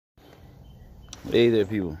Hey there,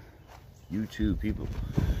 people. YouTube people.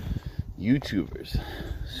 YouTubers.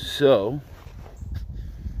 So,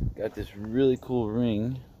 got this really cool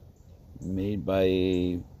ring made by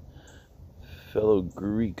a fellow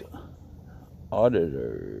Greek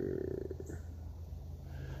auditor.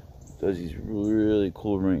 Does these really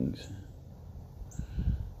cool rings.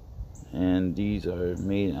 And these are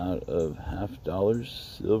made out of $half,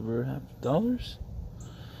 silver $half.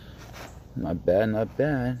 Not bad, not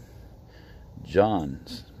bad.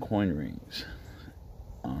 John's coin rings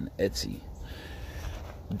on Etsy.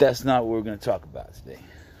 That's not what we're going to talk about today.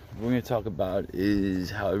 What we're going to talk about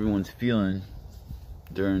is how everyone's feeling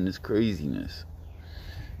during this craziness.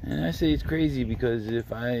 And I say it's crazy because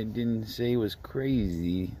if I didn't say it was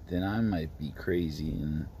crazy, then I might be crazy,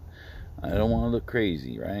 and I don't want to look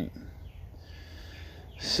crazy, right?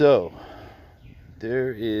 So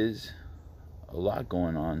there is a lot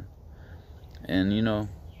going on, and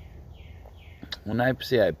when I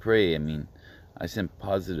say I pray, I mean I send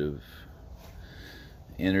positive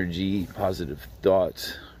energy, positive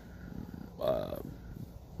thoughts,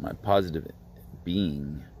 my positive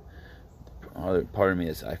being. Part of me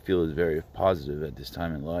I feel is very positive at this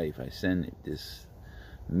time in life. I send this,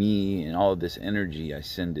 me and all of this energy, I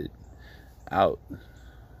send it out,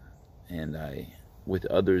 and with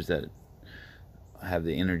others that have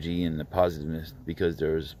the energy and the positiveness, because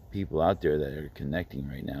there's people out there that are connecting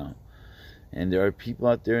right now. And there are people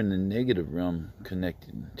out there in the negative realm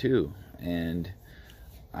connected too. And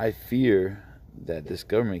I fear that this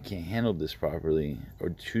government can't handle this properly, or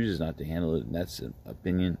chooses not to handle it. And that's an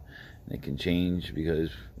opinion. And it can change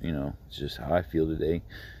because, it's just how I feel today.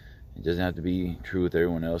 It doesn't have to be true with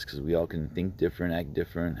everyone else, because we all can think different, act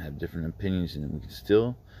different, have different opinions, and we can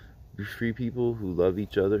still be free people who love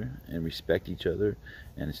each other and respect each other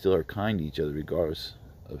and still are kind to each other regardless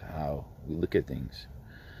of how we look at things.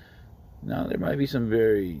 Now, there might be some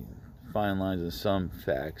very fine lines and some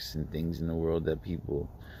facts and things in the world that people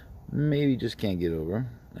maybe just can't get over,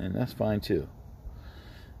 and that's fine too.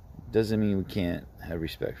 Doesn't mean we can't have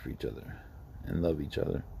respect for each other and love each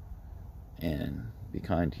other and be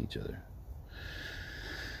kind to each other.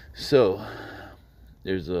 So,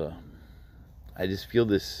 I just feel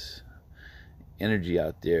this energy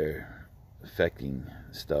out there affecting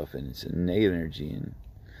stuff, and it's a negative energy. And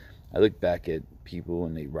I look back at people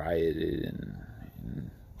when they rioted and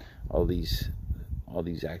all these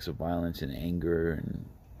acts of violence and anger and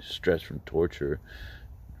stress from torturous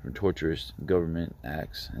government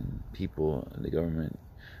acts, and people in the government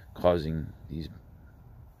causing these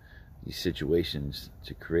situations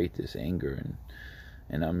to create this anger.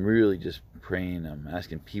 And I'm really just praying, I'm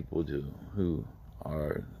asking people who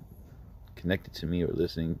are connected to me or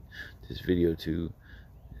listening to this video, to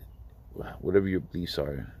whatever your beliefs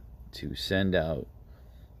are, to send out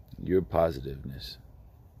your positiveness,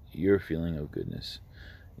 your feeling of goodness,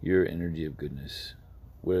 your energy of goodness,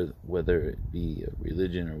 whether it be a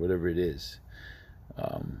religion or whatever it is.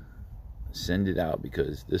 Send it out,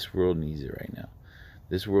 because this world needs it right now.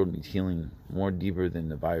 This world needs healing more deeper than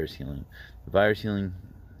the virus healing. The virus healing,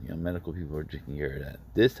 medical people are taking care of that.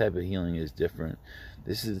 This type of healing is different.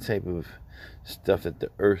 This is the type of stuff that the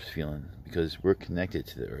earth's feeling, because we're connected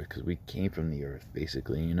to the earth, because we came from the earth,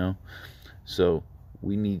 basically, So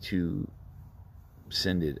we need to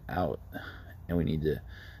send it out, and we need to,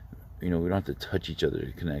 we don't have to touch each other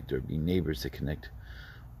to connect, or be neighbors to connect.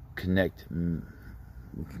 We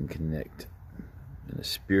can connect in a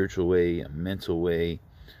spiritual way, a mental way,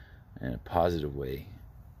 and a positive way.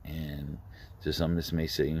 And to some, this may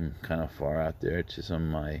seem kind of far out there. To some of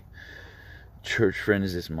my church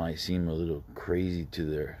friends, this might seem a little crazy to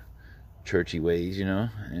their churchy ways,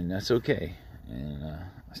 and that's okay. And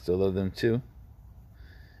I still love them too,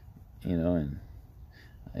 and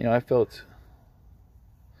I felt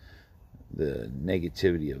the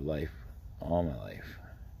negativity of life all my life,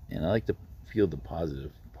 and I like to feel the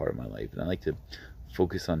positive part of my life, and I like to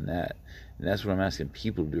focus on that. And that's what I'm asking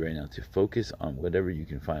people to do right now, to focus on whatever you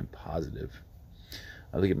can find positive.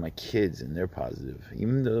 I look at my kids, and they're positive,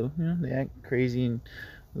 even though they act crazy and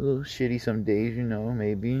a little shitty some days,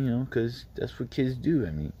 maybe, because that's what kids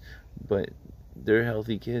do. But they're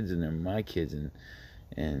healthy kids, and they're my kids,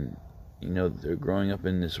 and they're growing up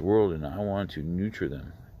in this world, and I want to nurture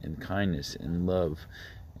them in kindness and love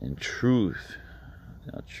and truth.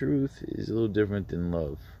 Now, truth is a little different than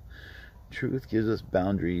love. Truth gives us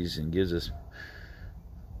boundaries and gives us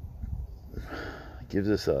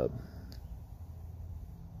a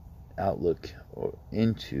outlook or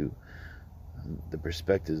into the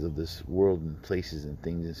perspectives of this world and places and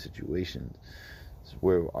things and situations. It's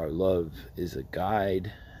where our love is a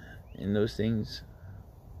guide in those things.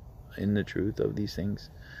 in the truth of these things.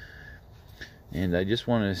 And I just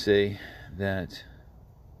want to say that,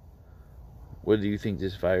 whether you think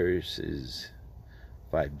this virus is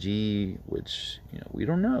 5G, which, we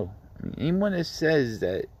don't know. I mean, anyone that says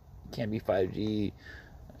that it can't be 5G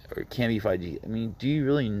or it can't be 5G, I mean, do you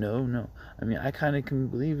really know? No. I mean, I kind of can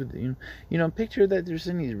believe it. Picture that they're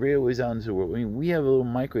sending these radio waves out into the world. I mean, we have a little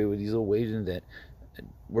microwave with these little waves in that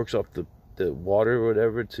works off the water or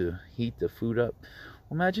whatever to heat the food up.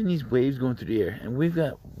 Well, imagine these waves going through the air, and we've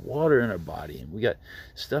got water in our body, and we got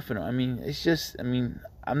stuff in our, I mean, it's just, I'm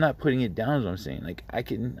not putting it down, is what I'm saying. Like, I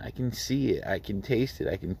can see it, I can taste it,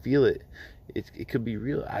 I can feel it. It could be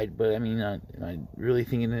real. But am I really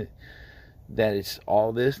thinking that it's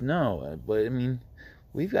all this? No. But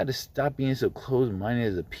we've got to stop being so closed-minded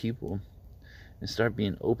as a people and start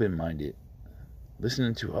being open-minded,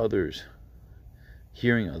 listening to others,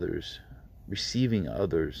 hearing others, receiving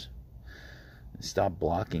others, and stop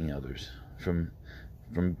blocking others from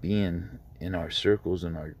being in our circles,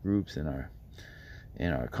 in our groups, in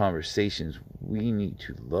our conversations. We need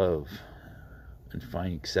to love and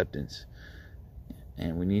find acceptance,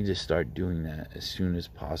 and we need to start doing that as soon as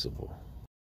possible.